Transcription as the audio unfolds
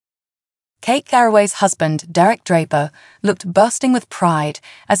Kate Garraway's husband, Derek Draper, looked bursting with pride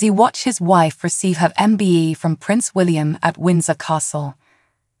as he watched his wife receive her MBE from Prince William at Windsor Castle.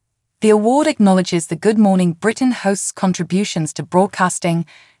 The award acknowledges the Good Morning Britain host's contributions to broadcasting,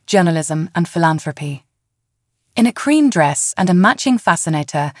 journalism, and philanthropy. In a cream dress and a matching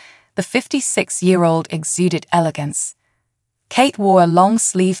fascinator, the 56-year-old exuded elegance. Kate wore a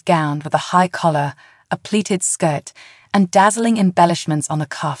long-sleeved gown with a high collar, a pleated skirt, and dazzling embellishments on the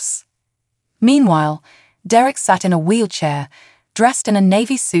cuffs. Meanwhile, Derek sat in a wheelchair, dressed in a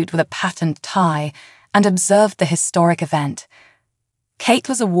navy suit with a patterned tie, and observed the historic event. Kate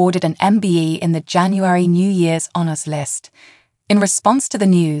was awarded an MBE in the January New Year's Honours List. In response to the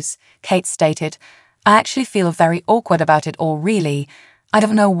news, Kate stated, "I actually feel very awkward about it all, really. I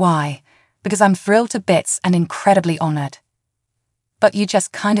don't know why, because I'm thrilled to bits and incredibly honoured." But you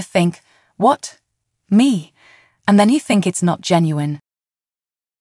just kind of think, what? Me? And then you think it's not genuine.